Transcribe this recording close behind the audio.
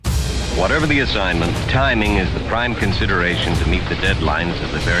Whatever the assignment, timing is the prime consideration to meet the deadlines of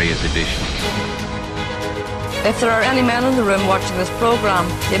the various editions. If there are any men in the room watching this programme,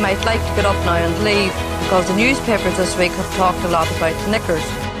 they might like to get up now and leave, because the newspapers this week have talked a lot about knickers.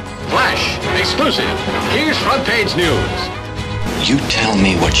 Flash, exclusive. Here's front page news. You tell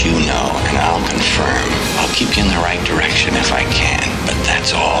me what you know, and I'll confirm. I'll keep you in the right direction if I can, but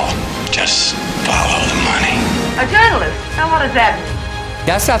that's all. Just follow the money. A journalist? Now what does that mean?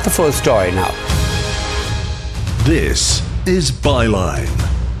 That's not the full story now. This is Byline.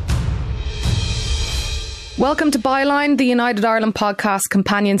 Welcome to Byline, the United Ireland podcast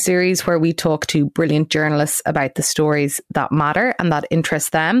companion series where we talk to brilliant journalists about the stories that matter and that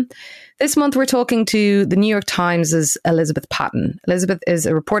interest them. This month we're talking to the New York Times' Elizabeth Patten. Elizabeth is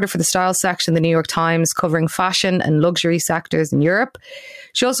a reporter for the style section of the New York Times, covering fashion and luxury sectors in Europe.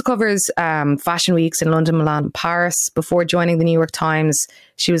 She also covers fashion weeks in London, Milan and Paris. Before joining the New York Times,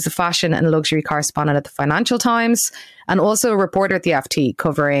 she was the fashion and luxury correspondent at the Financial Times and also a reporter at the FT,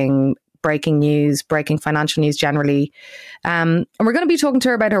 covering breaking news, breaking financial news generally. And we're going to be talking to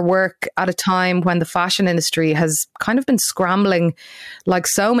her about her work at a time when the fashion industry has kind of been scrambling, like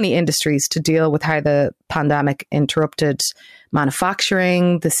so many industries, to deal with how the pandemic interrupted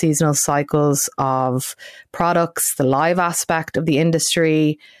manufacturing, the seasonal cycles of products, the live aspect of the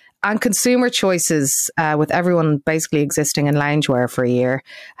industry, and consumer choices, with everyone basically existing in loungewear for a year.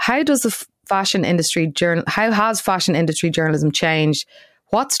 How has fashion industry journalism changed?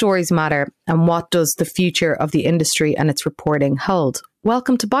 What stories matter, and what does the future of the industry and its reporting hold?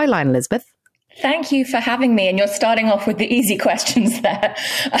 Welcome to Byline, Elizabeth. Thank you for having me. And you're starting off with the easy questions there.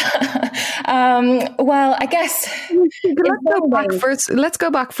 Well, I guess let's go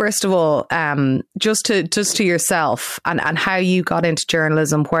back first of all, just to yourself and how you got into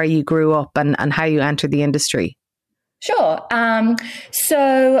journalism, where you grew up, and how you entered the industry. Sure.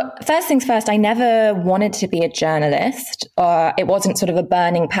 So first things first, I never wanted to be a journalist, or it wasn't sort of a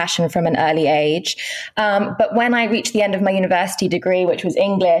burning passion from an early age. But when I reached the end of my university degree, which was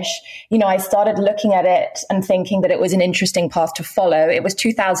English, I started looking at it and thinking that it was an interesting path to follow. It was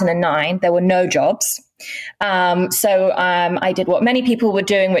 2009. There were no jobs. So I did what many people were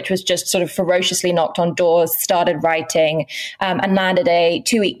doing, which was just sort of ferociously knocked on doors, started writing, and landed a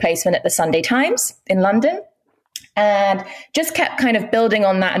 2-week placement at the Sunday Times in London. And just kept kind of building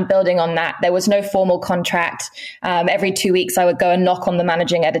on that and building on that. There was no formal contract. Every 2 weeks, I would go and knock on the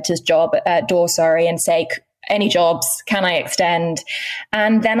managing editor's door, and say, any jobs? Can I extend?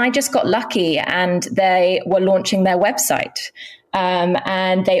 And then I just got lucky, and they were launching their website.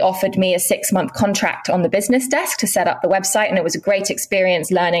 And they offered me a 6-month contract on the business desk to set up the website. And it was a great experience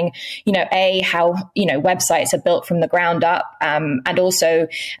learning, how, websites are built from the ground up, and also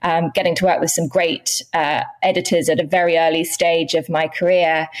getting to work with some great editors at a very early stage of my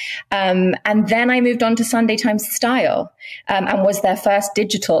career. And then I moved on to Sunday Times Style, and was their first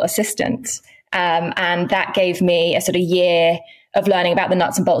digital assistant. And that gave me a sort of year of learning about the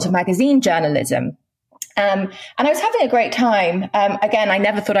nuts and bolts of magazine journalism. And I was having a great time. Again, I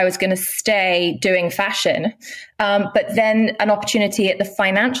never thought I was going to stay doing fashion. But then an opportunity at the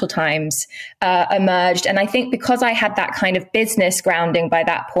Financial Times emerged. And I think because I had that kind of business grounding by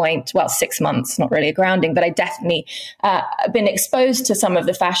that point, well, 6 months, not really a grounding, but I definitely been exposed to some of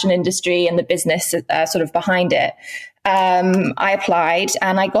the fashion industry and the business sort of behind it. I applied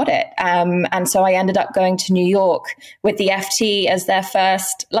and I got it. And so I ended up going to New York with the FT as their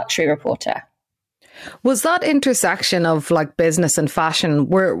first luxury reporter. Was that intersection of like business and fashion,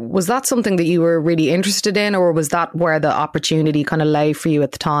 was that something that you were really interested in, or was that where the opportunity kind of lay for you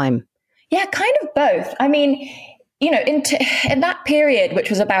at the time? Yeah, kind of both. I mean, in that period,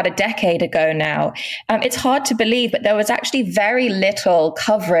 which was about a decade ago now, it's hard to believe, but there was actually very little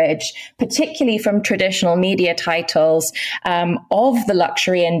coverage, particularly from traditional media titles, of the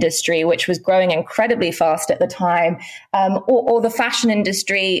luxury industry, which was growing incredibly fast at the time, or the fashion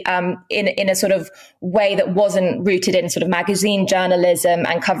industry in a sort of way that wasn't rooted in sort of magazine journalism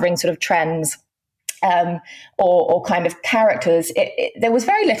and covering sort of trends. Or kind of characters. There was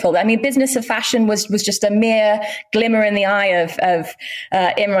very little. I mean, business of fashion was just a mere glimmer in the eye of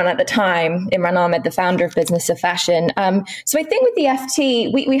Imran at the time, Imran Ahmed, the founder of Business of Fashion. So I think with the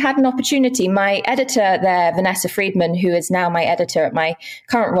FT, we had an opportunity. My editor there, Vanessa Friedman, who is now my editor at my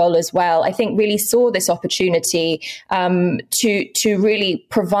current role as well, I think really saw this opportunity to really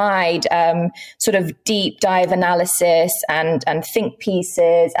provide sort of deep dive analysis and think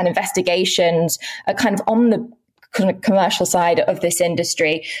pieces and investigations kind of on the commercial side of this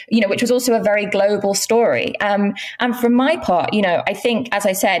industry, which was also a very global story. And from my part, I think, as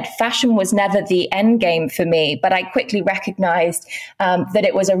I said, fashion was never the end game for me, but I quickly recognized that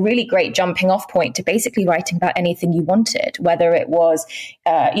it was a really great jumping off point to basically writing about anything you wanted, whether it was,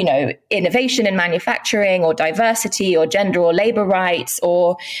 innovation in manufacturing or diversity or gender or labor rights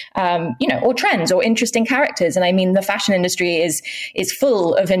or trends or interesting characters. And I mean, the fashion industry is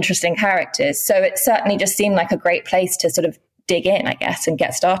full of interesting characters. So it certainly just seemed like a great place to sort of dig in, I guess, and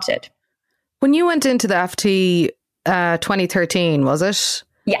get started. When you went into the FT 2013, was it?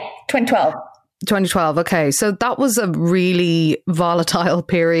 Yeah, 2012. 2012. Okay. So that was a really volatile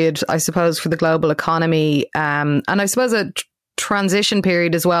period, I suppose, for the global economy. And I suppose a transition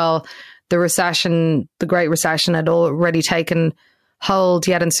period as well. The recession, the Great Recession had already taken hold,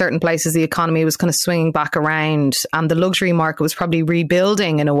 yet in certain places the economy was kind of swinging back around and the luxury market was probably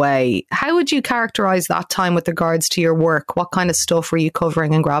rebuilding in a way. How would you characterize that time with regards to your work? What kind of stuff were you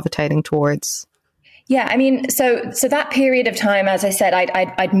covering and gravitating towards? Yeah, I mean, so that period of time, as I said,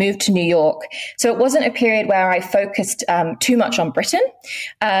 I'd moved to New York. So it wasn't a period where I focused too much on Britain.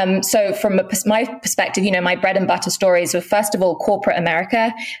 So from my perspective, my bread and butter stories were, first of all, corporate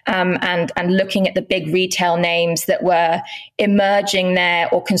America, and looking at the big retail names that were emerging there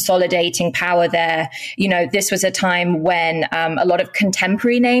or consolidating power there. This was a time when a lot of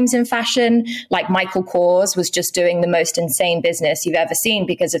contemporary names in fashion, like Michael Kors, was just doing the most insane business you've ever seen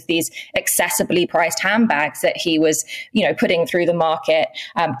because of these accessibly priced handbags that he was, putting through the market.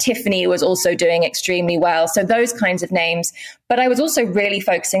 Tiffany was also doing extremely well. So those kinds of names. But I was also really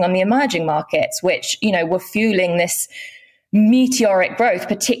focusing on the emerging markets, which, were fueling this meteoric growth,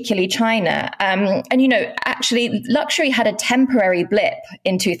 particularly China. Actually, luxury had a temporary blip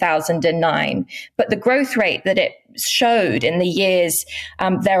in 2009, but the growth rate that it showed in the years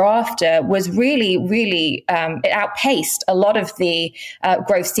thereafter was really, really, it outpaced a lot of the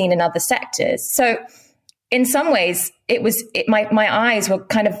growth seen in other sectors. So in some ways, my eyes were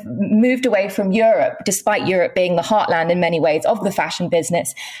kind of moved away from Europe, despite Europe being the heartland in many ways of the fashion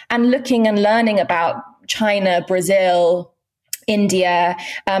business, and looking and learning about China, Brazil, India,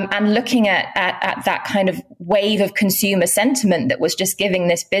 and looking at that kind of wave of consumer sentiment that was just giving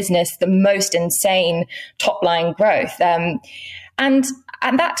this business the most insane top line growth. And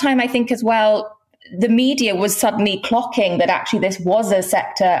at that time, I think as well, the media was suddenly clocking that actually this was a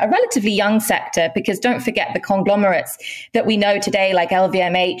sector, a relatively young sector, because don't forget the conglomerates that we know today, like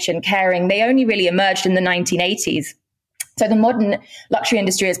LVMH and Kering, they only really emerged in the 1980s. So the modern luxury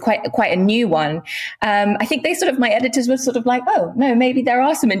industry is quite a new one. I think my editors were sort of like, oh, no, maybe there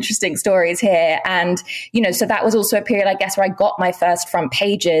are some interesting stories here. And, so that was also a period, I guess, where I got my first front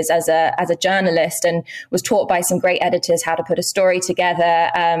pages as a journalist and was taught by some great editors how to put a story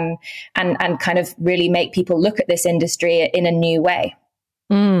together, and kind of really make people look at this industry in a new way.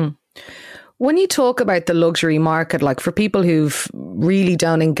 Mm. When you talk about the luxury market, like for people who've really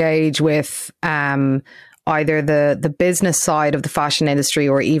don't engage with, either the business side of the fashion industry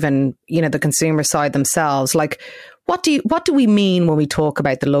or even, the consumer side themselves, like what do we mean when we talk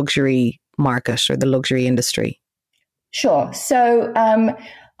about the luxury market or the luxury industry? Sure. So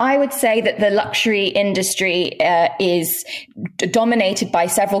I would say that the luxury industry is dominated by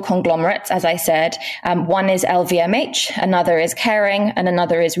several conglomerates, as I said. One is LVMH, another is Kering, and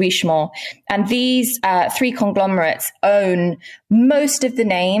another is Richemont. And these three conglomerates own most of the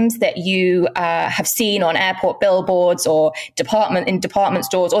names that you have seen on airport billboards or in department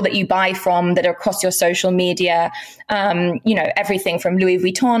stores, or that you buy from that are across your social media. Everything from Louis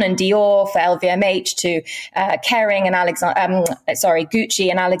Vuitton and Dior for LVMH to Kering and Gucci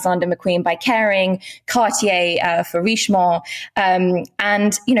and Alexander McQueen by Kering, Cartier for Richemont.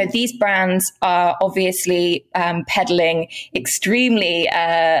 And these brands are obviously peddling extremely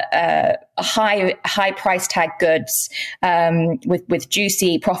high price tag goods with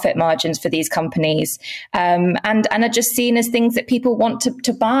juicy profit margins for these companies, and are just seen as things that people want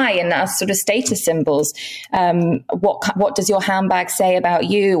to buy and as sort of status symbols. What does your handbag say about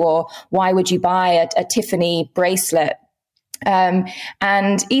you, or why would you buy a Tiffany bracelet?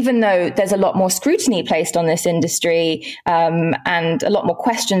 And even though there's a lot more scrutiny placed on this industry, and a lot more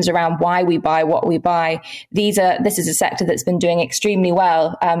questions around why we buy what we buy, this is a sector that's been doing extremely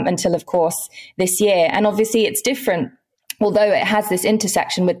well, until, of course, this year. And obviously it's different. Although it has this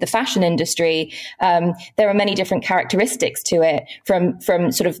intersection with the fashion industry, there are many different characteristics to it,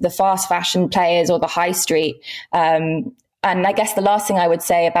 from sort of the fast fashion players or the high street, And I guess the last thing I would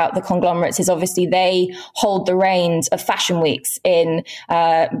say about the conglomerates is obviously they hold the reins of fashion weeks in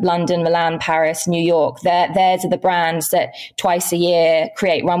London, Milan, Paris, New York. Theirs are the brands that twice a year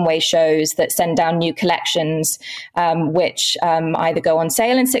create runway shows that send down new collections, which either go on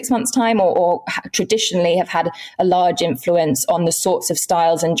sale in 6 months' time or traditionally have had a large influence on the sorts of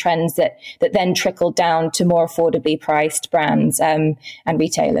styles and trends that then trickle down to more affordably priced brands and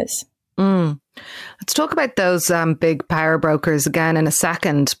retailers. Let's talk about those big power brokers again in a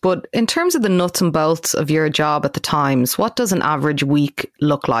second. But in terms of the nuts and bolts of your job at the Times, what does an average week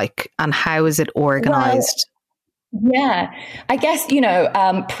look like and how is it organised? Yeah, I guess,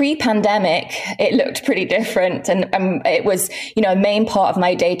 pre-pandemic, it looked pretty different. And it was, a main part of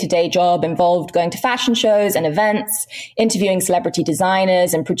my day-to-day job involved going to fashion shows and events, interviewing celebrity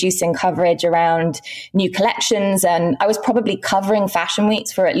designers and producing coverage around new collections. And I was probably covering fashion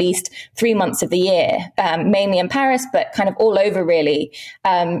weeks for at least 3 months of the year, mainly in Paris, but kind of all over really.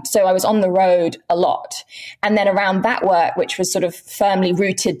 So I was on the road a lot. And then around that work, which was sort of firmly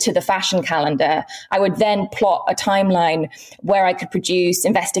rooted to the fashion calendar, I would then plot a timeline where I could produce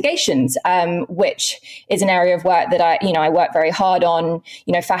investigations, which is an area of work that I work very hard on.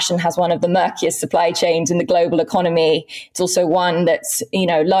 Fashion has one of the murkiest supply chains in the global economy. It's also one that's,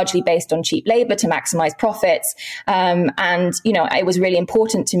 largely based on cheap labor to maximize profits. It was really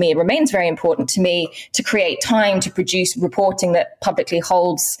important to me. It remains very important to me to create time to produce reporting that publicly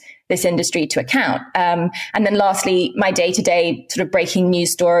holds this industry to account. And then lastly, my day-to-day sort of breaking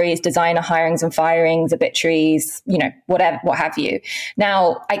news stories, designer hirings and firings, obituaries, what have you.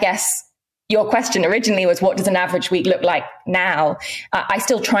 Now, I guess your question originally was, what does an average week look like now? I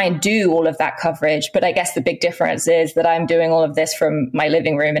still try and do all of that coverage, but I guess the big difference is that I'm doing all of this from my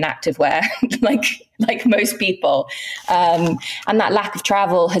living room in activewear, like most people. And that lack of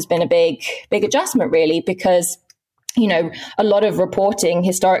travel has been a big adjustment, really, because a lot of reporting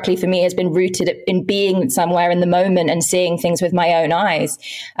historically for me has been rooted in being somewhere in the moment and seeing things with my own eyes,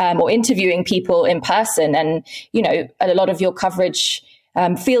 or interviewing people in person. And, a lot of your coverage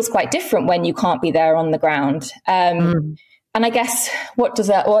feels quite different when you can't be there on the ground. And I guess, what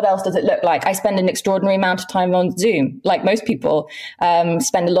else does it look like? I spend an extraordinary amount of time on Zoom, like most people,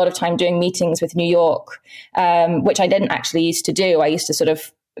 spend a lot of time doing meetings with New York, which I didn't actually used to do. I used to sort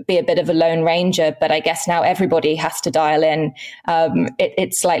of be a bit of a lone ranger, but I guess now everybody has to dial in.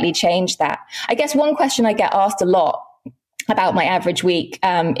 It slightly changed that. I guess one question I get asked a lot about my average week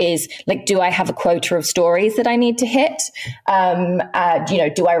is like, do I have a quota of stories that I need to hit?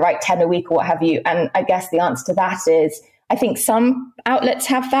 Do I write 10 a week or what have you? And I guess the answer to that is, I think some outlets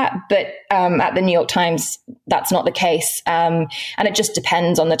have that, but at the New York Times, that's not the case. And it just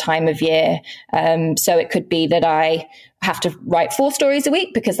depends on the time of year. So it could be that I have to write 4 stories a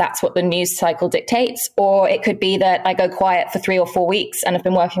week because that's what the news cycle dictates. Or it could be that I go quiet for 3 or 4 weeks and I've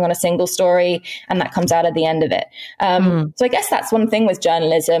been working on a single story and that comes out at the end of it. So I guess that's one thing with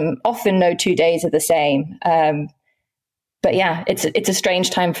journalism. Often no 2 days are the same. But yeah, it's a strange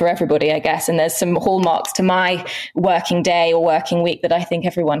time for everybody, I guess. And there's some hallmarks to my working day or working week that I think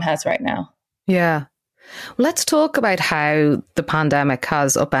everyone has right now. Yeah. Well, let's talk about how the pandemic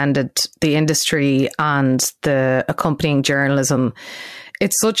has upended the industry and the accompanying journalism.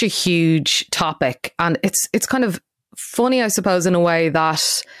 It's such a huge topic, and it's kind of funny, I suppose, in a way that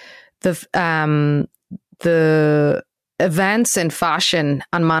the events in fashion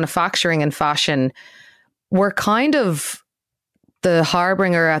and manufacturing in fashion were kind of the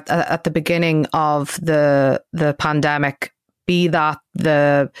harbinger at the beginning of the pandemic, be that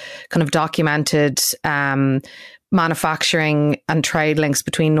the kind of documented manufacturing and trade links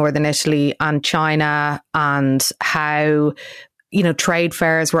between Northern Italy and China, and how, trade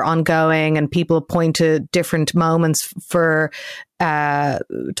fairs were ongoing and people point to different moments for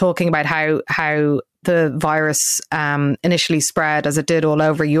talking about how the virus initially spread as it did all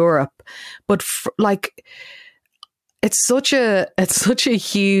over Europe. But it's such a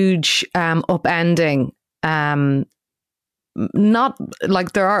huge upending. Not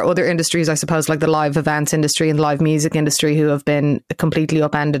like there are other industries, I suppose, like the live events industry and the live music industry, who have been completely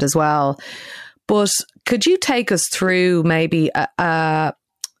upended as well. But could you take us through maybe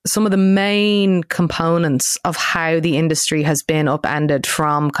some of the main components of how the industry has been upended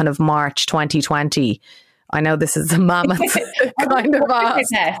from kind of March 2020? I know this is a mammoth kind of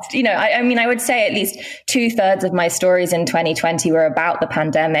ask. I would say at least 2/3 of my stories in 2020 were about the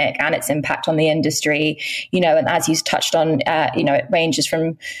pandemic and its impact on the industry. And as you touched on, it ranges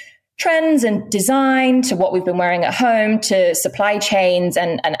from trends and design to what we've been wearing at home to supply chains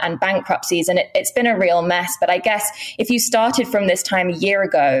and bankruptcies. And it's been a real mess. But I guess if you started from this time a year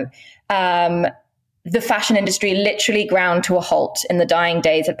ago, the fashion industry literally ground to a halt in the dying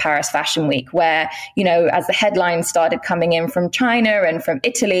days of Paris Fashion Week, where, you know, as the headlines started coming in from China and from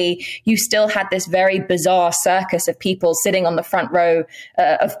Italy, you still had this very bizarre circus of people sitting on the front row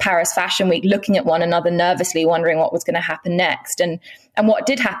of Paris Fashion Week, looking at one another nervously, wondering what was going to happen next. And what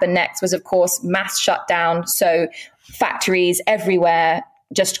did happen next was, of course, mass shutdown. So factories everywhere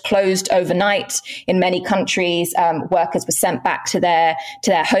just closed overnight in many countries. Workers were sent back to their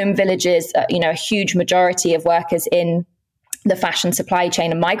home villages. A huge majority of workers in the fashion supply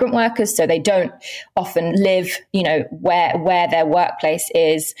chain are migrant workers, so they don't often live, where their workplace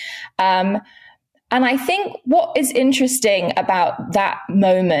is. And I think what is interesting about that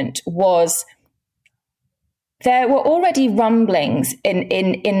moment was there were already rumblings in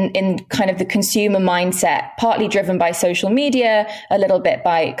kind of the consumer mindset, partly driven by social media, a little bit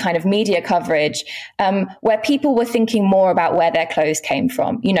by kind of media coverage, where people were thinking more about where their clothes came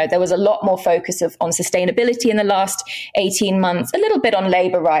from. You know, there was a lot more focus on sustainability in the last 18 months, a little bit on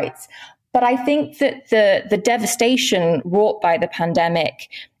labor rights. But I think that the devastation wrought by the pandemic,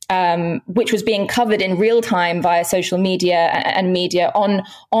 which was being covered in real time via social media and media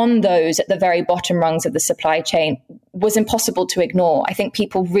on those at the very bottom rungs of the supply chain, was impossible to ignore. I think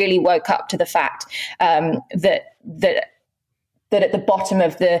people really woke up to the fact that at the bottom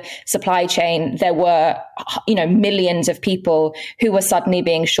of the supply chain, there were, millions of people who were suddenly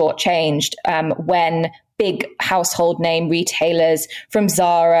being shortchanged when big household name retailers from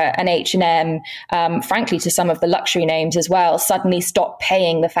Zara and H&M, frankly, to some of the luxury names as well, suddenly stopped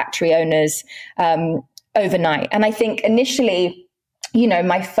paying the factory owners overnight. And I think initially,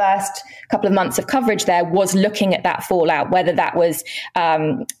 my first couple of months of coverage there was looking at that fallout, whether that was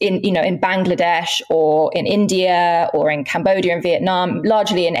in Bangladesh or in India or in Cambodia and Vietnam,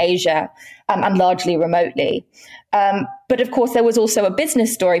 largely in Asia, and largely remotely. But of course, there was also a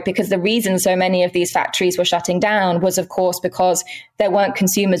business story, because the reason so many of these factories were shutting down was, of course, because there weren't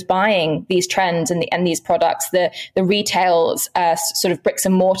consumers buying these trends and these products. The retails, sort of bricks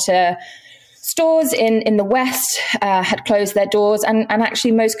and mortar stores in the West had closed their doors, and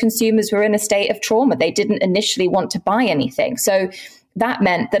actually most consumers were in a state of trauma. They didn't initially want to buy anything. So that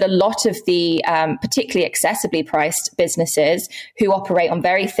meant that a lot of the particularly accessibly priced businesses who operate on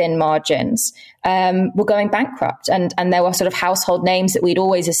very thin margins were going bankrupt. And there were sort of household names that we'd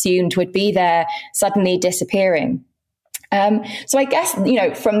always assumed would be there suddenly disappearing. So I guess,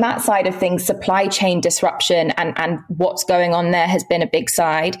 from that side of things, supply chain disruption and what's going on there has been a big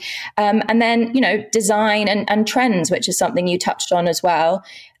side. And then, design and trends, which is something you touched on as well.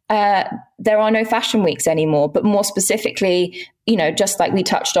 There are no fashion weeks anymore, but more specifically, just like we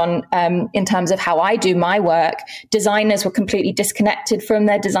touched on in terms of how I do my work, designers were completely disconnected from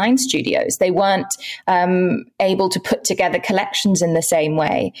their design studios. They weren't able to put together collections in the same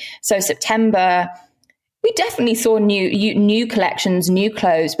way. So September, we definitely saw new collections, new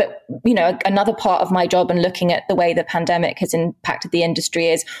clothes. But, another part of my job and looking at the way the pandemic has impacted the industry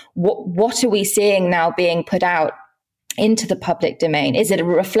is what are we seeing now being put out into the public domain? Is it a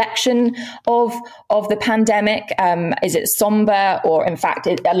reflection of the pandemic? Is it somber? Or in fact,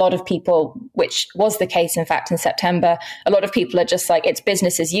 a lot of people, which was the case, in fact, in September, a lot of people are just like, it's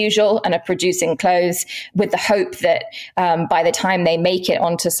business as usual and are producing clothes with the hope that by the time they make it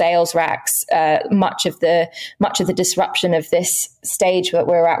onto sales racks, much of the disruption of this stage that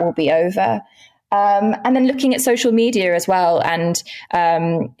we're at will be over. And then looking at social media as well. And,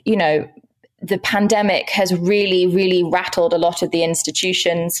 the pandemic has really, really rattled a lot of the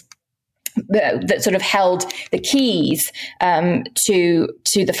institutions that sort of held the keys to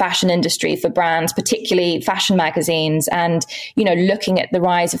the fashion industry for brands, particularly fashion magazines. And, looking at the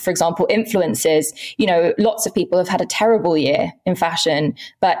rise of, for example, influencers, lots of people have had a terrible year in fashion,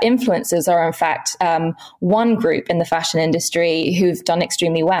 but influencers are, in fact, one group in the fashion industry who've done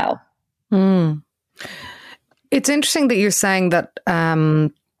extremely well. Mm. It's interesting that you're saying that,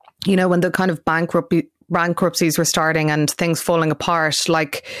 when the kind of bankruptcies were starting and things falling apart,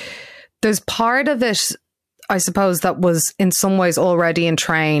 like there's part of it, I suppose, that was in some ways already in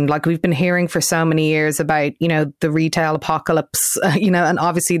train. Like we've been hearing for so many years about, the retail apocalypse, and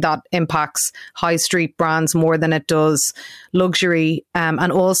obviously that impacts high street brands more than it does luxury.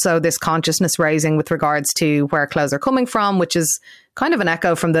 And also this consciousness raising with regards to where clothes are coming from, which is kind of an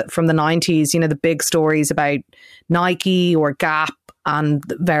echo from the 90s, the big stories about Nike or Gap and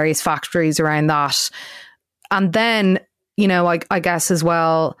various factories around that. And then, I guess as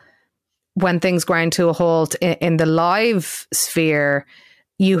well, when things ground to a halt in the live sphere,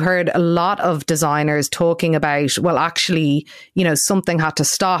 you heard a lot of designers talking about, well, actually, something had to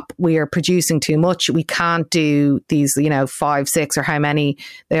stop. We are producing too much. We can't do these, 5, 6 or how many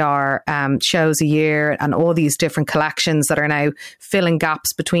they are shows a year, and all these different collections that are now filling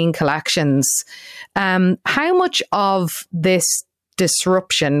gaps between collections. How much of this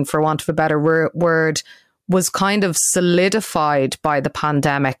disruption, for want of a better word, was kind of solidified by the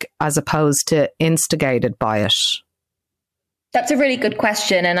pandemic as opposed to instigated by it? That's a really good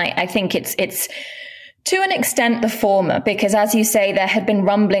question. And I think it's to an extent the former, because as you say, there had been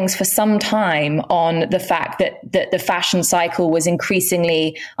rumblings for some time on the fact that the fashion cycle was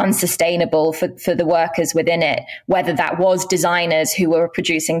increasingly unsustainable for the workers within it, whether that was designers who were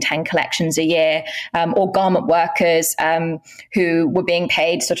producing 10 collections a year, or garment workers who were being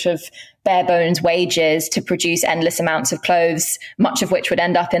paid sort of bare bones wages to produce endless amounts of clothes, much of which would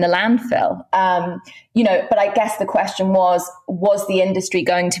end up in a landfill. But I guess the question was the industry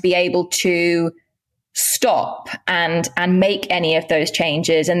going to be able to stop and make any of those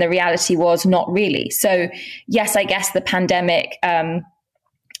changes? And the reality was not really. So yes, I guess the pandemic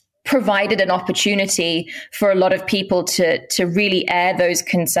provided an opportunity for a lot of people to really air those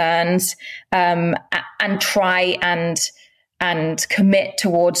concerns and try and commit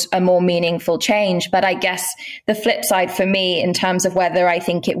towards a more meaningful change. But I guess the flip side for me, in terms of whether I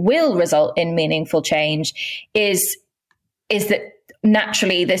think it will result in meaningful change, is that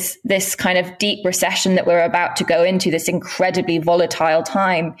naturally this kind of deep recession that we're about to go into, this incredibly volatile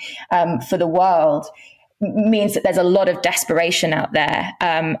time for the world, means that there's a lot of desperation out there.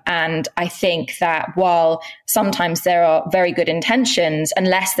 And I think that while sometimes there are very good intentions,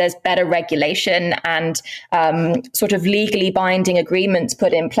 unless there's better regulation and sort of legally binding agreements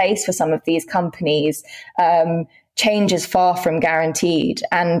put in place for some of these companies, change is far from guaranteed.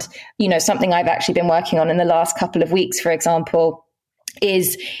 And, something I've actually been working on in the last couple of weeks, for example,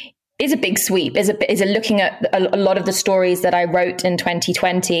 is a big sweep, is a looking at a lot of the stories that I wrote in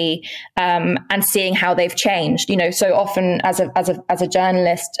 2020 and seeing how they've changed. So often as a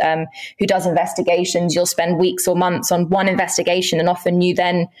journalist who does investigations, you'll spend weeks or months on one investigation, and often you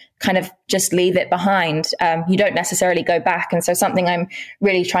then kind of just leave it behind. You don't necessarily go back. And so something I'm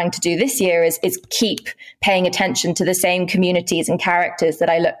really trying to do this year is keep paying attention to the same communities and characters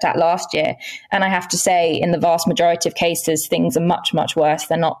that I looked at last year. And I have to say, in the vast majority of cases, things are much, much worse.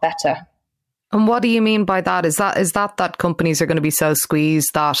 They're not better. And what do you mean by that? Is that companies are going to be so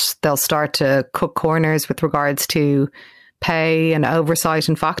squeezed that they'll start to cut corners with regards to pay and oversight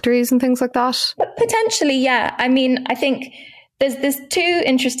in factories and things like that? Potentially, yeah. I mean, I think there's two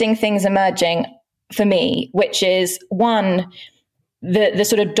interesting things emerging for me, which is one, the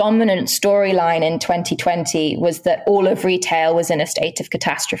sort of dominant storyline in 2020 was that all of retail was in a state of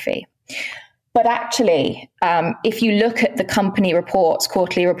catastrophe. But actually, if you look at the company reports,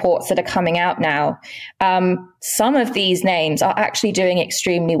 quarterly reports that are coming out now, some of these names are actually doing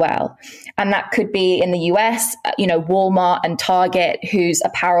extremely well. And that could be in the US, Walmart and Target, whose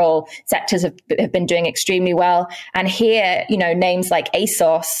apparel sectors have been doing extremely well. And here, names like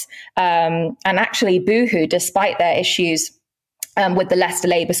ASOS and actually Boohoo, despite their issues with the Leicester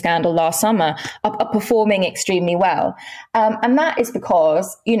Labour scandal last summer, are performing extremely well. And that is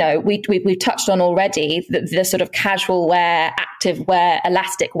because, we've touched on already the sort of casual wear, active wear,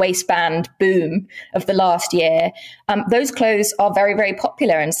 elastic waistband boom of the last year. Those clothes are very, very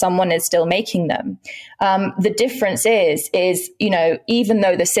popular, and someone is still making them. The difference is, even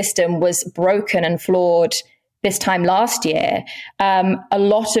though the system was broken and flawed this time last year, a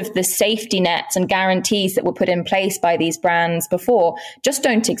lot of the safety nets and guarantees that were put in place by these brands before just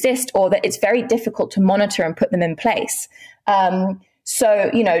don't exist, or that it's very difficult to monitor and put them in place.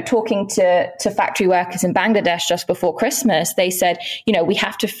 So, talking to factory workers in Bangladesh just before Christmas, they said, we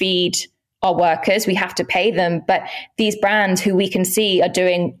have to feed our workers, we have to pay them, but these brands who we can see are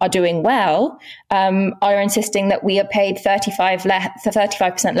doing well, are insisting that we are paid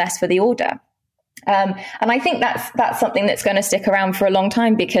 35% less for the order. And I think that's something that's going to stick around for a long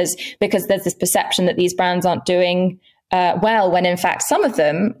time because there's this perception that these brands aren't doing well, when in fact some of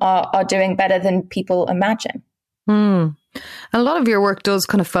them are doing better than people imagine. And a lot of your work does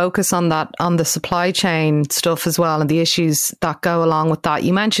kind of focus on that, on the supply chain stuff as well, and the issues that go along with that.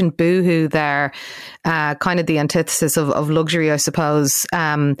 You mentioned Boohoo there, kind of the antithesis of luxury, I suppose.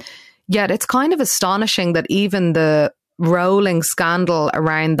 Yet it's kind of astonishing that even the rolling scandal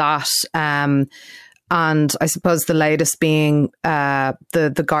around that, and I suppose the latest being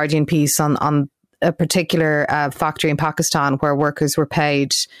the Guardian piece on a particular factory in Pakistan where workers were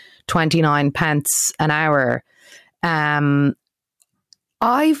paid 29 pence an hour.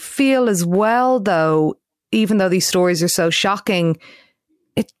 I feel as well, though, even though these stories are so shocking,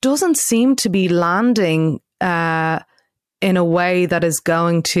 it doesn't seem to be landing in a way that is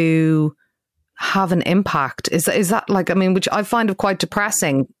going to have an impact. Is that like, I mean, which I find quite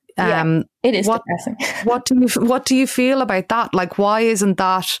depressing. Yeah, it is depressing. What do you feel about that? Like, why isn't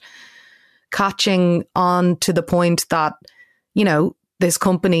that catching on to the point that, you know, this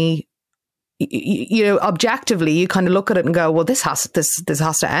company, you know, objectively, you kind of look at it and go, well, this has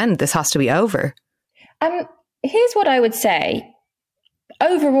to end. This has to be over. Here's what I would say.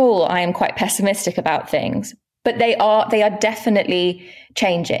 Overall, I am quite pessimistic about things, but they are definitely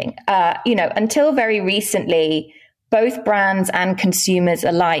changing. You know, until very recently, both brands and consumers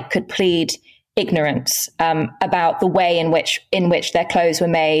alike could plead ignorance about the way in which their clothes were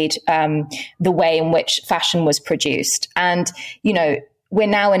made, the way in which fashion was produced. And, you know, we're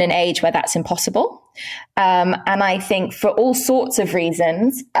now in an age where that's impossible. And I think for all sorts of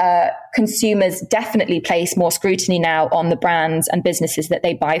reasons, consumers definitely place more scrutiny now on the brands and businesses that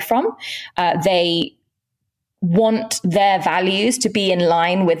they buy from. They want their values to be in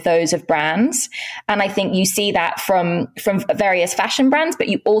line with those of brands. And I think you see that from various fashion brands, but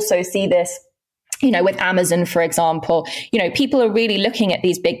you also see this, you know, with Amazon, for example. You know, people are really looking at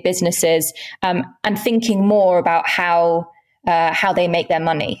these big businesses and thinking more about how they make their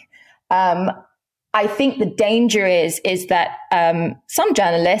money. I think the danger is that some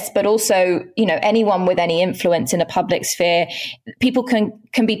journalists, but also, you know, anyone with any influence in a public sphere, people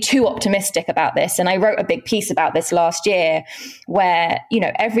can be too optimistic about this. And I wrote a big piece about this last year, where, you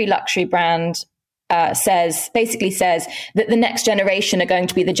know, every luxury brand basically says that the next generation are going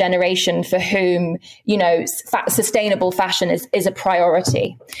to be the generation for whom, you know, sustainable fashion is a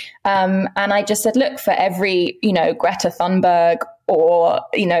priority. And I just said, look, for every, you know, Greta Thunberg or,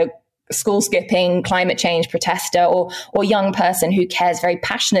 you know, school skipping climate change protester or young person who cares very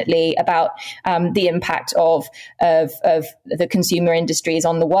passionately about the impact of the consumer industries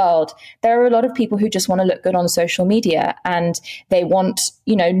on the world, there are a lot of people who just want to look good on social media, and they want,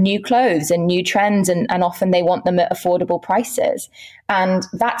 you know, new clothes and new trends, and often they want them at affordable prices. And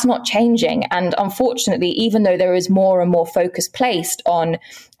that's not changing. And unfortunately, even though there is more and more focus placed on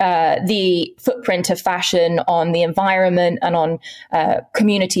the footprint of fashion, on the environment, and on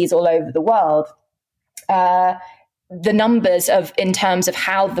communities all over the world, the numbers in terms of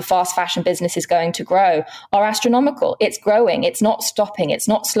how the fast fashion business is going to grow are astronomical. It's growing. It's not stopping. It's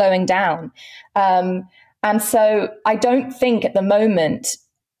not slowing down. And so I don't think at the moment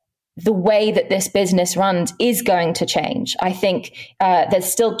the way that this business runs is going to change. I think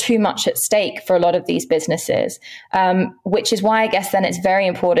there's still too much at stake for a lot of these businesses, which is why I guess then it's very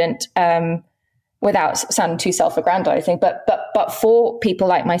important, without sounding too self-aggrandizing, but for people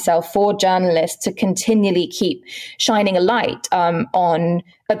like myself, for journalists, to continually keep shining a light on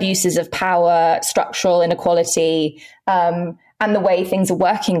abuses of power, structural inequality, and the way things are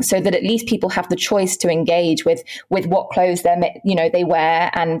working, so that at least people have the choice to engage with what clothes they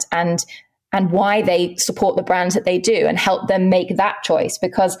wear and why they support the brands that they do, and help them make that choice.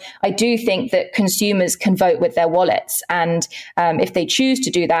 Because I do think that consumers can vote with their wallets, and if they choose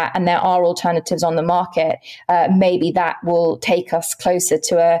to do that, and there are alternatives on the market, maybe that will take us closer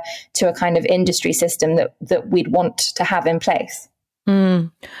to a kind of industry system that we'd want to have in place. I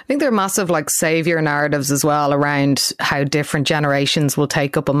think there are massive like savior narratives as well around how different generations will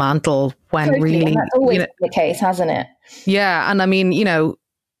take up a mantle when totally, really, and that's always been the case, hasn't it? Yeah, and I mean, you know,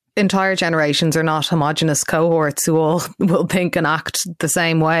 entire generations are not homogenous cohorts who all will think and act the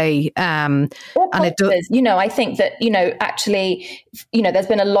same way. And it does, you know, I think that, you know, actually, you know, there's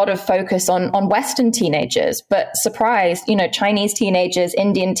been a lot of focus on Western teenagers, but surprise, you know, Chinese teenagers,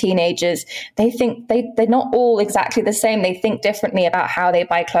 Indian teenagers, they think they're not all exactly the same. They think differently about how they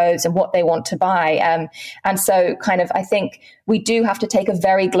buy clothes and what they want to buy. And so kind of, I think we do have to take a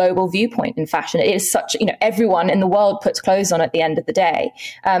very global viewpoint in fashion. It is such, you know, everyone in the world puts clothes on at the end of the day.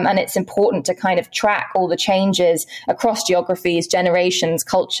 And it's important to kind of track all the changes across geographies, generations,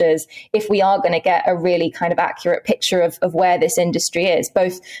 cultures, if we are going to get a really kind of accurate picture of where this industry is,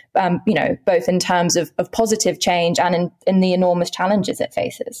 both, you know, both in terms of positive change and in the enormous challenges it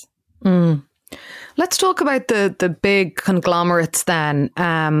faces. Let's talk about the big conglomerates then.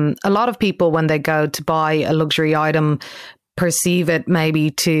 A lot of people, when they go to buy a luxury item, perceive it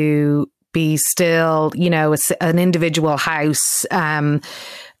maybe to be still, you know, an individual house.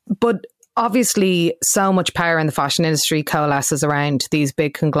 But obviously so much power in the fashion industry coalesces around these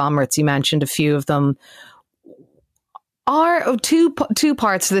big conglomerates. You mentioned a few of them. Are two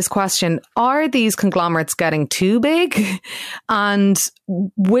parts to this question. Are these conglomerates getting too big? And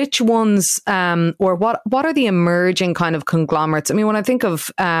which ones, or what are the emerging kind of conglomerates? I mean, when I think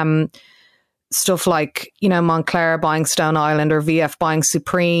of stuff like, you know, Moncler buying Stone Island or VF buying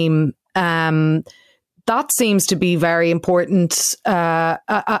Supreme, that seems to be very important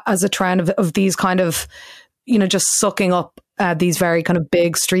as a trend of these kind of, you know, just sucking up these very kind of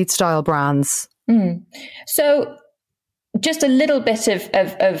big street style brands. So just a little bit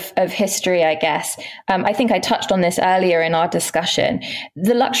of history, I guess. I think I touched on this earlier in our discussion.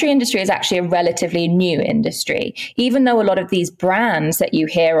 The luxury industry is actually a relatively new industry, even though a lot of these brands that you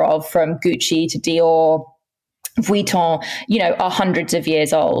hear of, from Gucci to Dior, Vuitton, you know, are hundreds of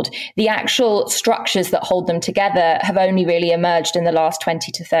years old. The actual structures that hold them together have only really emerged in the last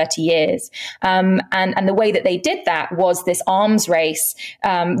 20 to 30 years. And the way that they did that was this arms race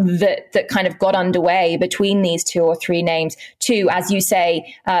that kind of got underway between these two or three names to, as you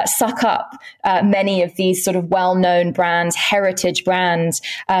say, suck up many of these sort of well-known brands, heritage brands,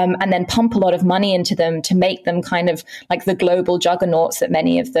 and then pump a lot of money into them to make them kind of like the global juggernauts that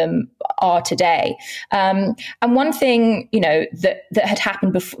many of them are today. And one thing, you know, that had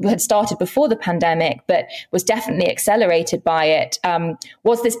happened had started before the pandemic, but was definitely accelerated by it,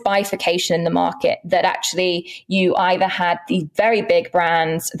 was this bifurcation in the market, that actually you either had these very big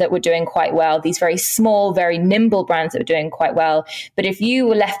brands that were doing quite well, these very small, very nimble brands that were doing quite well. But if you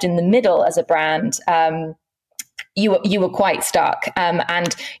were left in the middle as a brand, you were quite stuck.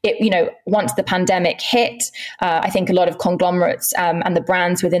 And it, you know, once the pandemic hit, I think a lot of conglomerates and the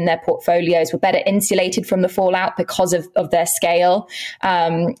brands within their portfolios were better insulated from the fallout because of their scale.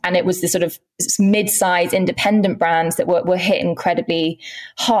 And it was the sort of mid-size independent brands that were hit incredibly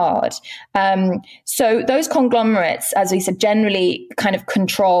hard. So those conglomerates, as we said, generally kind of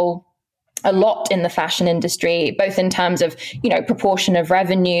control a lot in the fashion industry, both in terms of, you know, proportion of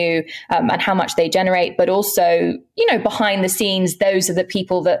revenue and how much they generate, but also, you know, behind the scenes, those are the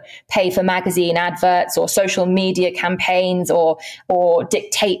people that pay for magazine adverts or social media campaigns or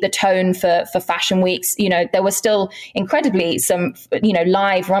dictate the tone for fashion weeks. You know, there were still incredibly some, you know,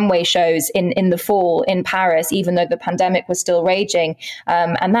 live runway shows in the fall in Paris, even though the pandemic was still raging.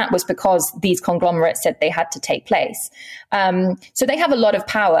 And that was because these conglomerates said they had to take place. So they have a lot of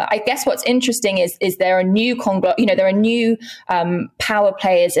power. I guess what's interesting is there are new power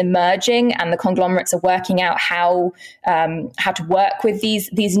players emerging, and the conglomerates are working out how to work with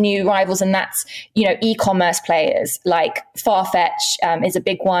these new rivals, and that's, you know, e-commerce players like Farfetch is a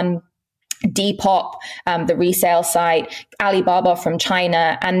big one. Depop, the resale site, Alibaba from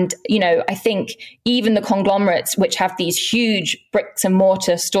China. And, you know, I think even the conglomerates, which have these huge bricks and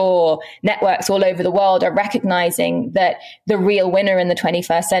mortar store networks all over the world, are recognizing that the real winner in the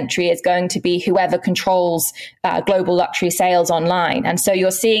 21st century is going to be whoever controls global luxury sales online. And so you're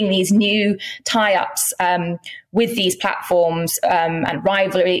seeing these new tie-ups with these platforms and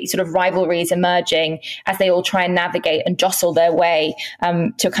rivalries emerging as they all try and navigate and jostle their way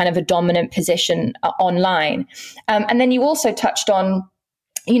to kind of a dominant position online. And then you also touched on,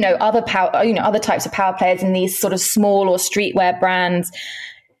 you know, other types of power players in these sort of small or streetwear brands.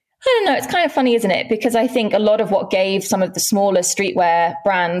 I don't know. It's kind of funny, isn't it? Because I think a lot of what gave some of the smaller streetwear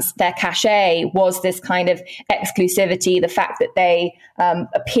brands their cachet was this kind of exclusivity, the fact that they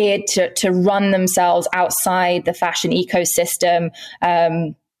appeared to run themselves outside the fashion ecosystem.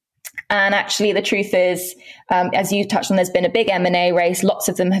 And actually, the truth is, as you touched on, there's been a big M&A race. Lots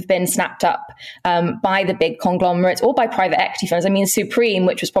of them have been snapped up by the big conglomerates or by private equity firms. I mean, Supreme,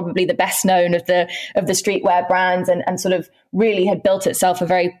 which was probably the best known of the streetwear brands and sort of really had built itself a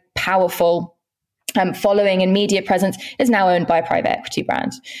very powerful following and media presence, is now owned by a private equity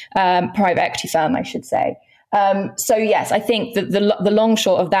firm, I should say. So yes, I think that the long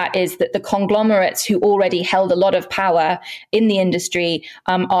short of that is that the conglomerates who already held a lot of power in the industry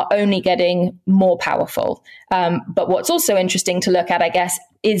are only getting more powerful. But what's also interesting to look at, I guess,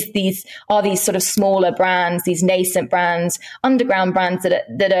 is these sort of smaller brands, these nascent brands, underground brands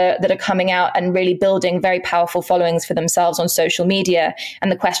that are coming out and really building very powerful followings for themselves on social media.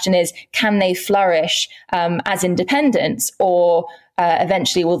 And the question is, can they flourish as independents, or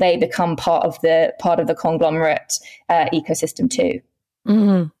eventually will they become part of the conglomerate ecosystem too?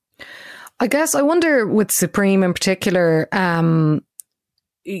 Mm-hmm. I guess I wonder with Supreme in particular,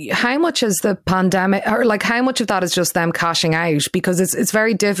 how much is the pandemic, or like how much of that is just them cashing out? Because it's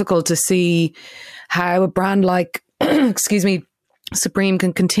very difficult to see how a brand like, excuse me, Supreme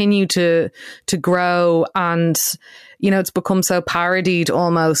can continue to grow, and you know, it's become so parodied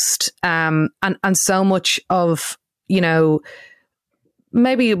almost, and so much of, you know,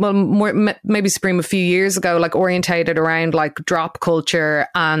 maybe Supreme a few years ago, like orientated around like drop culture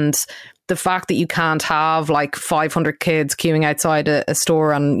and the fact that you can't have like 500 kids queuing outside a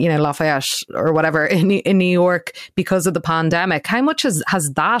store on, you know, Lafayette or whatever in New York because of the pandemic, how much has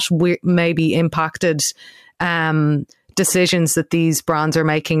that maybe impacted decisions that these brands are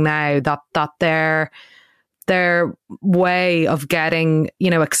making now, that their way of getting, you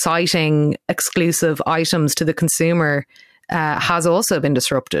know, exciting exclusive items to the consumer has also been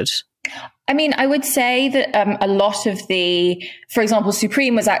disrupted? I mean, I would say that a lot of for example,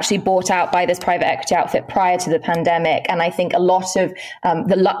 Supreme was actually bought out by this private equity outfit prior to the pandemic. And I think a lot of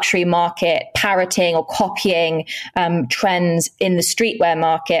the luxury market parroting or copying trends in the streetwear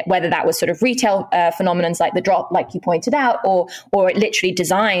market, whether that was sort of retail phenomenons like the drop, like you pointed out, or literally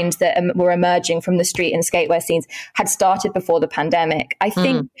designs that were emerging from the street and skatewear scenes, had started before the pandemic. I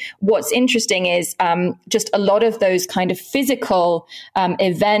think what's interesting is just a lot of those kind of physical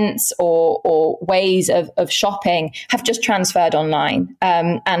events or ways of shopping have just transferred online.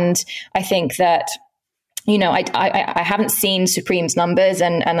 And I think that, you know, I haven't seen Supreme's numbers,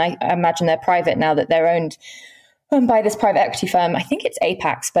 and I imagine they're private now, that they're owned by this private equity firm. I think it's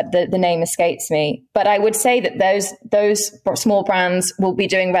Apex, but the name escapes me. But I would say that those small brands will be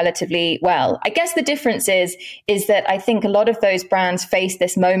doing relatively well. I guess the difference is that I think a lot of those brands face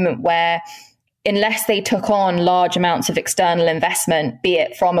this moment where, unless they took on large amounts of external investment, be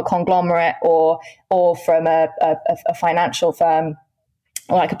it from a conglomerate or from a financial firm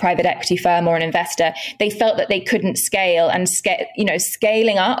or like a private equity firm or an investor, they felt that they couldn't scale, and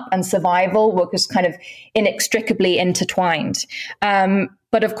scaling up and survival were just kind of inextricably intertwined.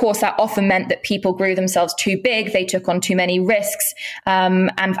 But of course, that often meant that people grew themselves too big. They took on too many risks,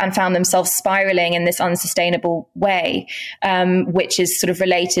 and found themselves spiraling in this unsustainable way, which is sort of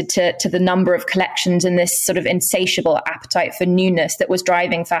related to the number of collections and this sort of insatiable appetite for newness that was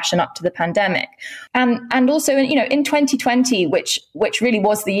driving fashion up to the pandemic. And also, you know, in 2020, which really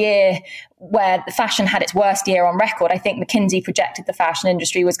was the year where the fashion had its worst year on record. I think McKinsey projected the fashion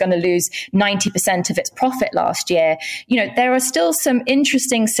industry was going to lose 90% of its profit last year. You know, there are still some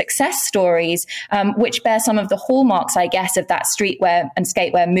interesting success stories, which bear some of the hallmarks, I guess, of that streetwear and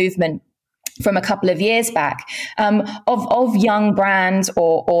skatewear movement from a couple of years back, of young brands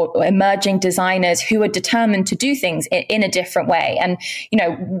or emerging designers who are determined to do things in a different way. And, you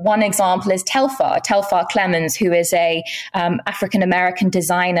know, one example is Telfar Clemens, who is a African-American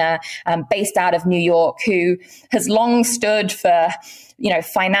designer based out of New York, who has long stood for, you know,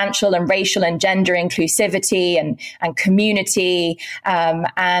 financial and racial and gender inclusivity and community,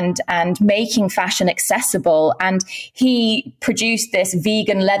 and making fashion accessible. And he produced this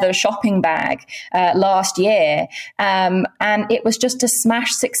vegan leather shopping bag last year, and it was just a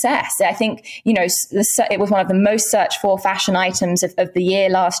smash success. I think, you know, it was one of the most searched for fashion items of the year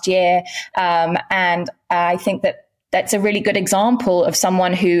last year, and I think that's a really good example of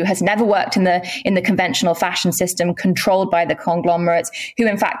someone who has never worked in the conventional fashion system controlled by the conglomerates, who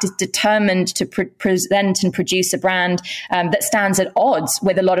in fact is determined to present and produce a brand that stands at odds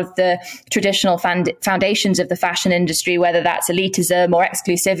with a lot of the traditional foundations of the fashion industry, whether that's elitism or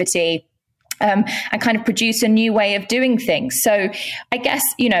exclusivity. And kind of produce a new way of doing things. So I guess,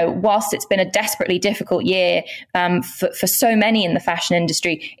 you know, whilst it's been a desperately difficult year for so many in the fashion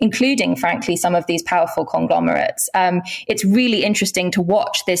industry, including, frankly, some of these powerful conglomerates, it's really interesting to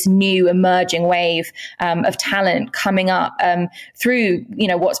watch this new emerging wave of talent coming up through, you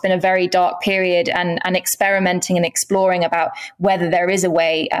know, what's been a very dark period, and experimenting and exploring about whether there is a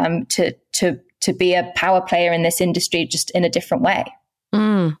way to be a power player in this industry just in a different way.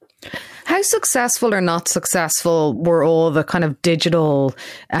 How successful or not successful were all the kind of digital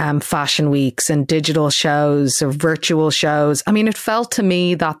fashion weeks and digital shows or virtual shows? I mean, it felt to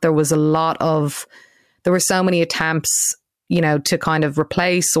me that there were so many attempts, you know, to kind of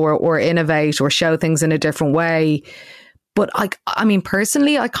replace or innovate or show things in a different way. But I mean,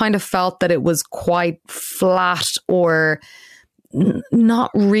 personally, I kind of felt that it was quite flat or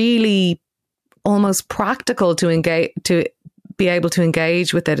not really almost practical to be able to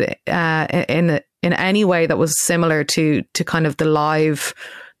engage with it in any way that was similar to kind of the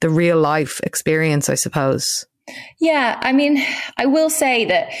real life experience, I suppose. Yeah, I mean, I will say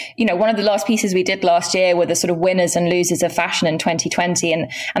that, you know, one of the last pieces we did last year were the sort of winners and losers of fashion in 2020,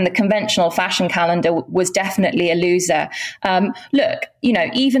 and the conventional fashion calendar was definitely a loser. Look, you know,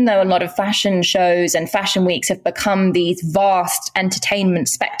 even though a lot of fashion shows and fashion weeks have become these vast entertainment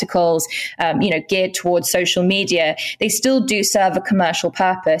spectacles, you know, geared towards social media, they still do serve a commercial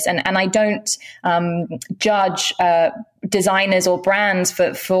purpose. And I don't judge designers or brands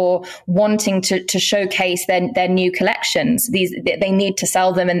for wanting to showcase their new collections. They need to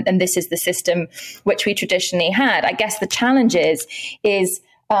sell them, and this is the system which we traditionally had. I guess the challenge is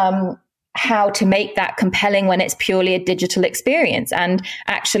how to make that compelling when it's purely a digital experience. And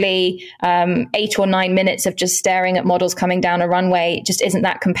actually, 8 or 9 minutes of just staring at models coming down a runway just isn't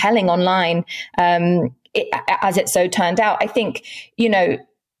that compelling online, as it so turned out. I think,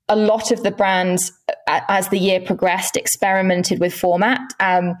 a lot of the brands, as the year progressed, experimented with format.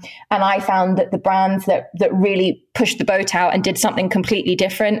 And I found that the brands that really pushed the boat out and did something completely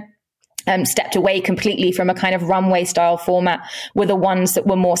different, stepped away completely from a kind of runway style format, were the ones that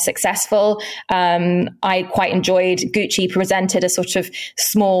were more successful. I quite enjoyed Gucci presented a sort of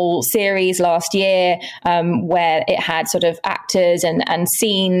small series last year where it had sort of actors and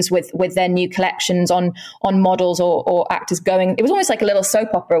scenes with their new collections on models or actors going. It was almost like a little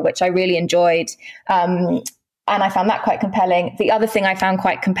soap opera, which I really enjoyed. And I found that quite compelling. The other thing I found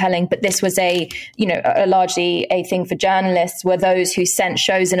quite compelling, but this was largely a thing for journalists, were those who sent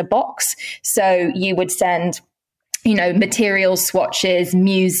shows in a box. So you would send, materials swatches,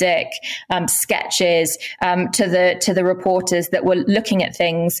 music, sketches to the reporters that were looking at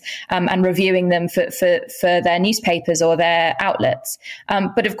things and reviewing them for their newspapers or their outlets.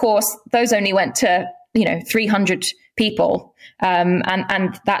 But of course, those only went to 300 people,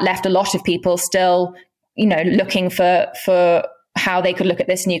 and that left a lot of people still looking for how they could look at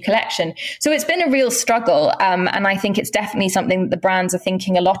this new collection. So it's been a real struggle. And I think it's definitely something that the brands are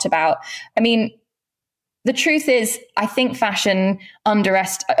thinking a lot about. I mean, the truth is, I think fashion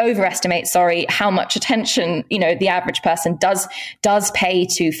overestimates how much attention, the average person does pay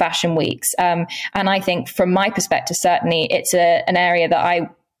to fashion weeks. And I think from my perspective, certainly it's an area that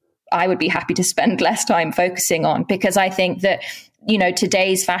I would be happy to spend less time focusing on, because I think that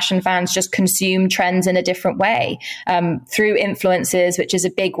today's fashion fans just consume trends in a different way, through influencers, which is a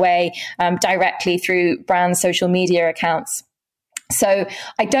big way, directly through brand social media accounts. So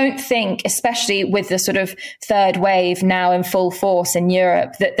I don't think, especially with the sort of third wave now in full force in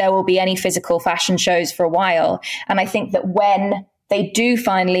Europe, that there will be any physical fashion shows for a while. And I think that when they do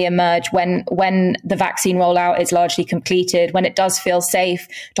finally emerge, when the vaccine rollout is largely completed, when it does feel safe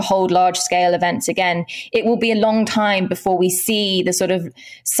to hold large scale events again, it will be a long time before we see the sort of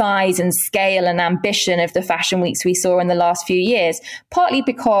size and scale and ambition of the fashion weeks we saw in the last few years, partly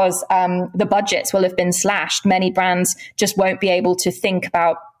because the budgets will have been slashed. Many brands just won't be able to think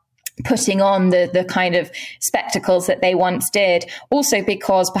about putting on the kind of spectacles that they once did. Also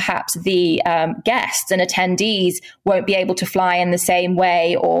because perhaps the guests and attendees won't be able to fly in the same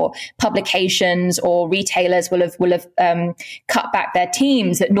way, or publications or retailers will have cut back their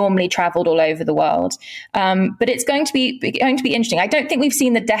teams that normally traveled all over the world. But it's going to be interesting. I don't think we've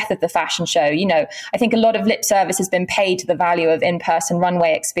seen the death of the fashion show. I think a lot of lip service has been paid to the value of in-person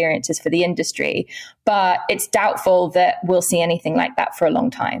runway experiences for the industry, but it's doubtful that we'll see anything like that for a long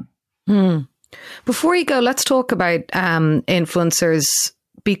time. Before you go, let's talk about influencers,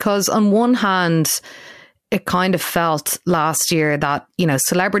 because on one hand, it kind of felt last year that,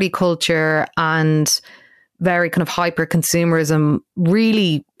 celebrity culture and very kind of hyper consumerism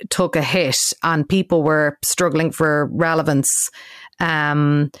really took a hit and people were struggling for relevance.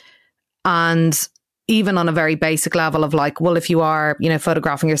 And even on a very basic level of like, well, if you are,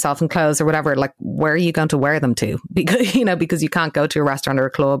 photographing yourself in clothes or whatever, like, where are you going to wear them to? Because, because you can't go to a restaurant or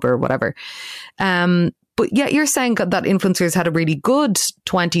a club or whatever. But yet you're saying that influencers had a really good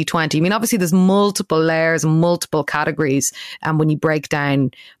 2020. I mean, obviously there's multiple layers and multiple categories when you break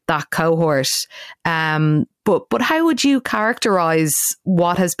down that cohort. But how would you characterize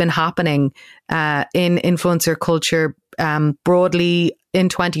what has been happening in influencer culture broadly in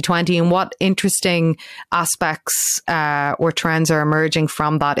 2020, and what interesting aspects or trends are emerging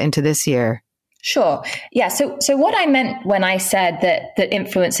from that into this year? Sure. Yeah. So what I meant when I said that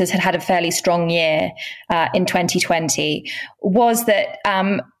influencers had a fairly strong year in 2020 was that,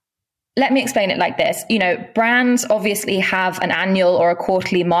 let me explain it like this. Brands obviously have an annual or a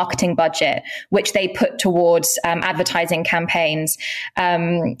quarterly marketing budget, which they put towards advertising campaigns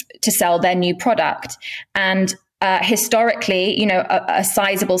to sell their new product. And historically, a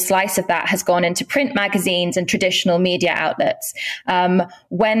sizable slice of that has gone into print magazines and traditional media outlets.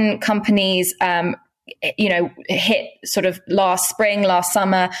 When companies, hit sort of last spring, last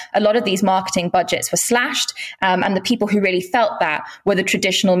summer, a lot of these marketing budgets were slashed. And the people who really felt that were the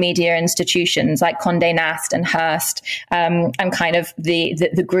traditional media institutions like Condé Nast and Hearst, and kind of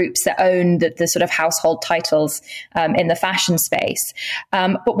the groups that own the sort of household titles in the fashion space.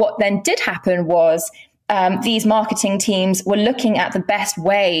 But what then did happen was, these marketing teams were looking at the best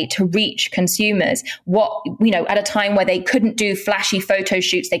way to reach consumers. At a time where they couldn't do flashy photo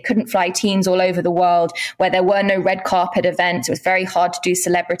shoots, they couldn't fly teams all over the world, where there were no red carpet events, it was very hard to do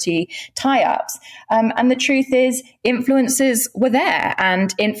celebrity tie-ups. And the truth is, influencers were there,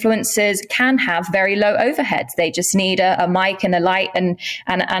 and influencers can have very low overheads. They just need a mic and a light and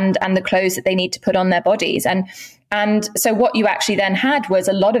the clothes that they need to put on their bodies. And so what you actually then had was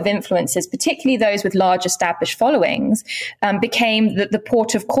a lot of influencers, particularly those with large established followings, became the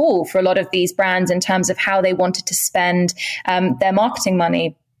port of call for a lot of these brands in terms of how they wanted to spend their marketing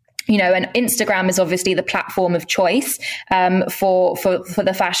money. And Instagram is obviously the platform of choice for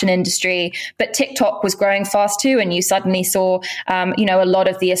the fashion industry, but TikTok was growing fast too, and you suddenly saw a lot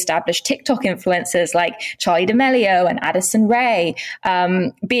of the established TikTok influencers like Charli D'Amelio and Addison Rae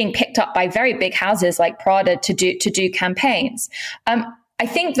being picked up by very big houses like Prada to do campaigns. I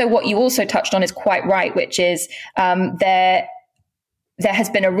think that what you also touched on is quite right, which is there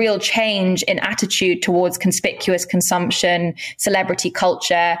has been a real change in attitude towards conspicuous consumption, celebrity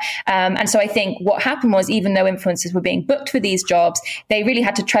culture. And so I think what happened was, even though influencers were being booked for these jobs, they really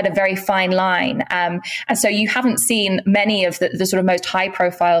had to tread a very fine line. And so you haven't seen many of the sort of most high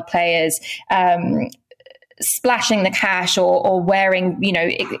profile players splashing the cash or wearing,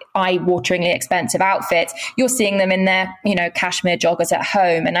 eye-wateringly expensive outfits. You're seeing them in their, cashmere joggers at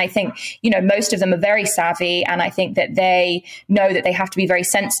home. And I think, most of them are very savvy. And I think that they know that they have to be very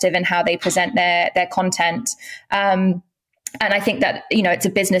sensitive in how they present their content. And I think that, it's a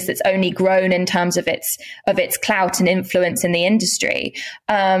business that's only grown in terms of its clout and influence in the industry.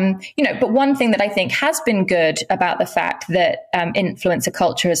 But one thing that I think has been good about the fact that influencer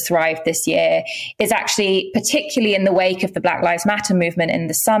culture has thrived this year is actually, particularly in the wake of the Black Lives Matter movement in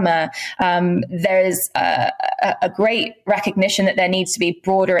the summer, there is a great recognition that there needs to be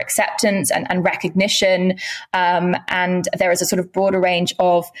broader acceptance and recognition. And there is a sort of broader range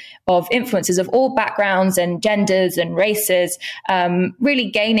of influencers of all backgrounds and genders and races, really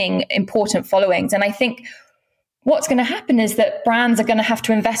gaining important followings. And I think what's going to happen is that brands are going to have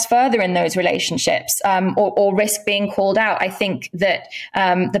to invest further in those relationships or risk being called out. I think that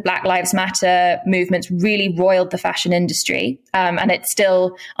the Black Lives Matter movement really roiled the fashion industry, and it's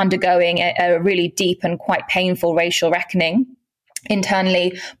still undergoing a really deep and quite painful racial reckoning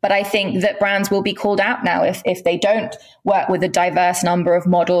internally. But I think that brands will be called out now if they don't work with a diverse number of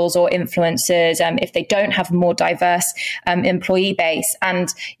models or influencers, if they don't have a more diverse employee base.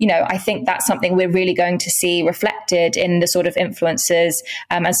 And, I think that's something we're really going to see reflected in the sort of influencers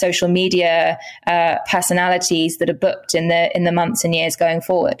and social media personalities that are booked in the months and years going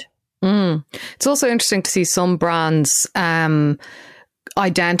forward. It's also interesting to see some brands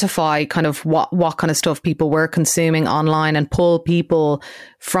identify kind of what kind of stuff people were consuming online and pull people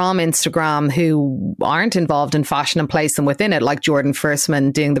from Instagram who aren't involved in fashion and place them within it, like Jordan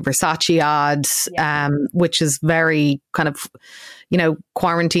Firstman doing the Versace ads, which is very kind of,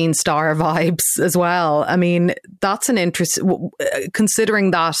 quarantine star vibes as well. I mean, that's an interest,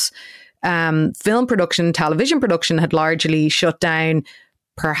 considering that film production, television production had largely shut down.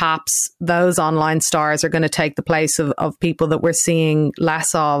 Perhaps those online stars are going to take the place of people that we're seeing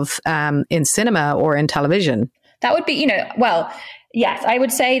less of in cinema or in television. That would be, yes, I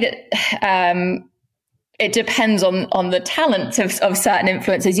would say that it depends on the talent of certain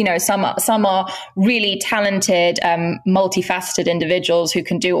influencers. Some are really talented, multifaceted individuals who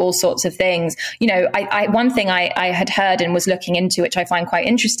can do all sorts of things. One thing I had heard and was looking into, which I find quite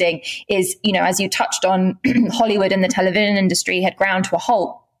interesting, is, as you touched on, Hollywood and the television industry had ground to a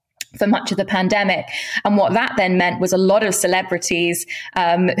halt for much of the pandemic. And what that then meant was a lot of celebrities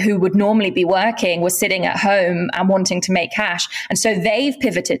who would normally be working were sitting at home and wanting to make cash. And so they've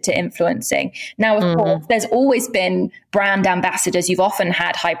pivoted to influencing. Now, of course, there's always been brand ambassadors. You've often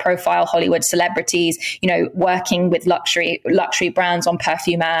had high profile Hollywood celebrities, working with luxury brands on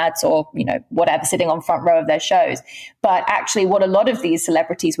perfume ads or, whatever, sitting on front row of their shows. But actually what a lot of these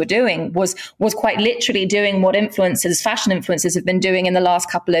celebrities were doing was quite literally doing what fashion influencers have been doing in the last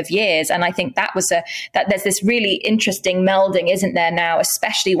couple of years. And I think that there's this really interesting melding, isn't there now,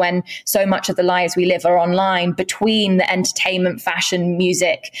 especially when so much of the lives we live are online, between the entertainment, fashion,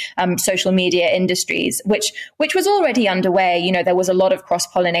 music, social media industries, which was already underway. There was a lot of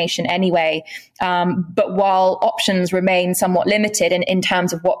cross-pollination anyway. But while options remain somewhat limited in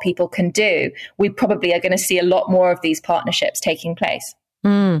terms of what people can do, we probably are going to see a lot more of these partnerships taking place.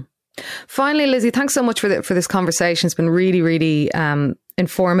 Finally, Lizzie, thanks so much for this conversation. It's been really, really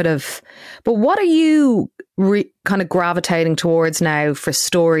informative. But what are you kind of gravitating towards now for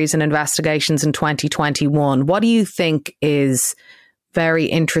stories and investigations in 2021? What do you think is very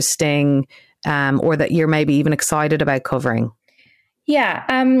interesting or that you're maybe even excited about covering? Yeah.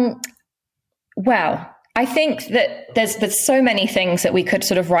 Well, I think that there's so many things that we could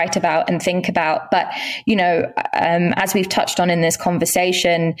sort of write about and think about, but as we've touched on in this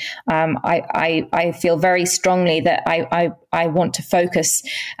conversation, I feel very strongly that I want to focus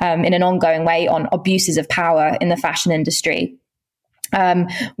in an ongoing way on abuses of power in the fashion industry.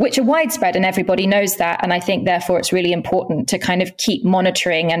 Which are widespread, and everybody knows that. And I think, therefore, it's really important to kind of keep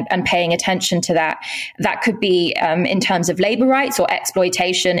monitoring and paying attention to that. That could be in terms of labor rights or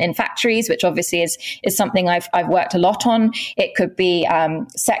exploitation in factories, which obviously is something I've worked a lot on. It could be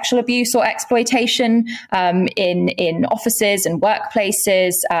sexual abuse or exploitation in offices and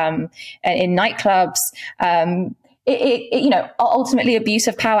workplaces, in nightclubs. Ultimately, abuse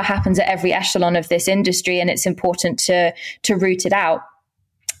of power happens at every echelon of this industry, and it's important to root it out.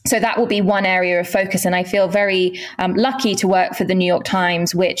 So that will be one area of focus. And I feel very lucky to work for the New York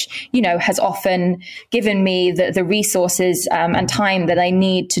Times, which, has often given me the resources and time that I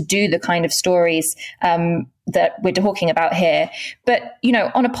need to do the kind of stories that we're talking about here. But,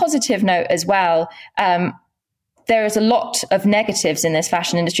 on a positive note as well, there is a lot of negatives in this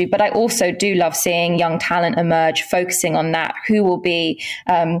fashion industry, but I also do love seeing young talent emerge, focusing on that, who will be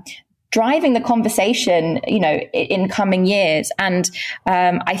driving the conversation, in coming years. And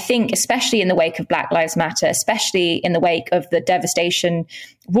I think, especially in the wake of Black Lives Matter, especially in the wake of the devastation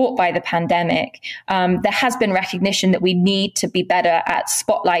wrought by the pandemic, there has been recognition that we need to be better at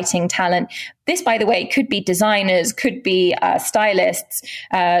spotlighting talent. This, by the way, could be designers, could be stylists,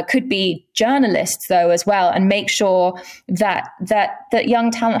 could be journalists, though, as well, and make sure that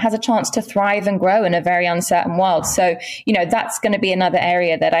young talent has a chance to thrive and grow in a very uncertain world. So, that's going to be another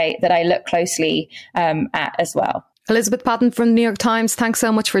area that I look closely at as well. Elizabeth Patten from the New York Times, thanks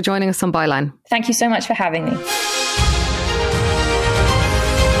so much for joining us on Byline. Thank you so much for having me.